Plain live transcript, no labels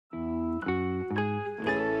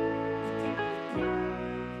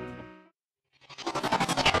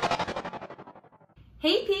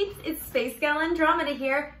Hey peeps, it's Space Gal Andromeda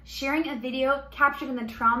here, sharing a video captured in the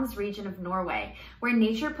Troms region of Norway, where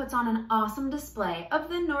nature puts on an awesome display of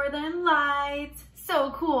the Northern Lights. So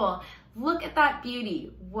cool. Look at that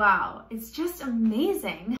beauty. Wow, it's just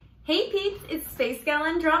amazing. Hey peeps, it's Space Gal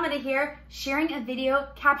Andromeda here, sharing a video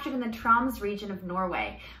captured in the Troms region of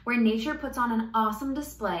Norway, where nature puts on an awesome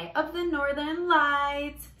display of the Northern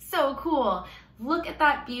Lights. So cool. Look at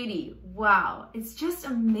that beauty. Wow, it's just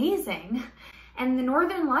amazing. And the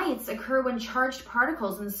northern lights occur when charged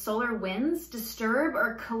particles in solar winds disturb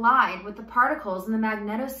or collide with the particles in the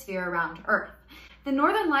magnetosphere around Earth. The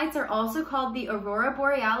northern lights are also called the Aurora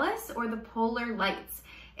borealis or the polar lights.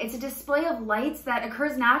 It's a display of lights that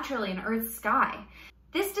occurs naturally in Earth's sky.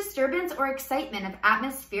 This disturbance or excitement of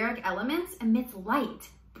atmospheric elements emits light,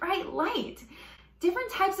 bright light. Different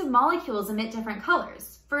types of molecules emit different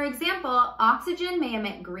colors. For example, oxygen may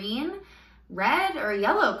emit green, red, or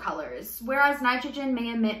yellow colors, whereas nitrogen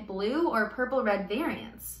may emit blue or purple-red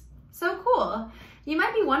variants. So cool. You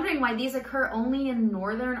might be wondering why these occur only in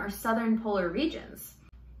northern or southern polar regions.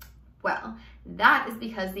 Well, that is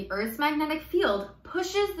because the Earth's magnetic field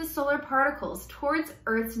pushes the solar particles towards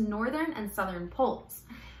Earth's northern and southern poles.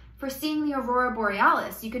 For seeing the Aurora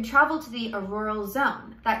borealis, you could travel to the auroral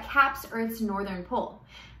zone that caps Earth's northern pole.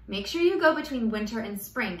 Make sure you go between winter and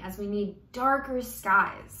spring, as we need darker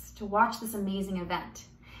skies to watch this amazing event.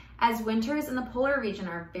 As winters in the polar region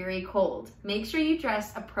are very cold, make sure you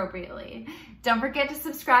dress appropriately. Don't forget to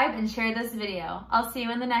subscribe and share this video. I'll see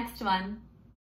you in the next one.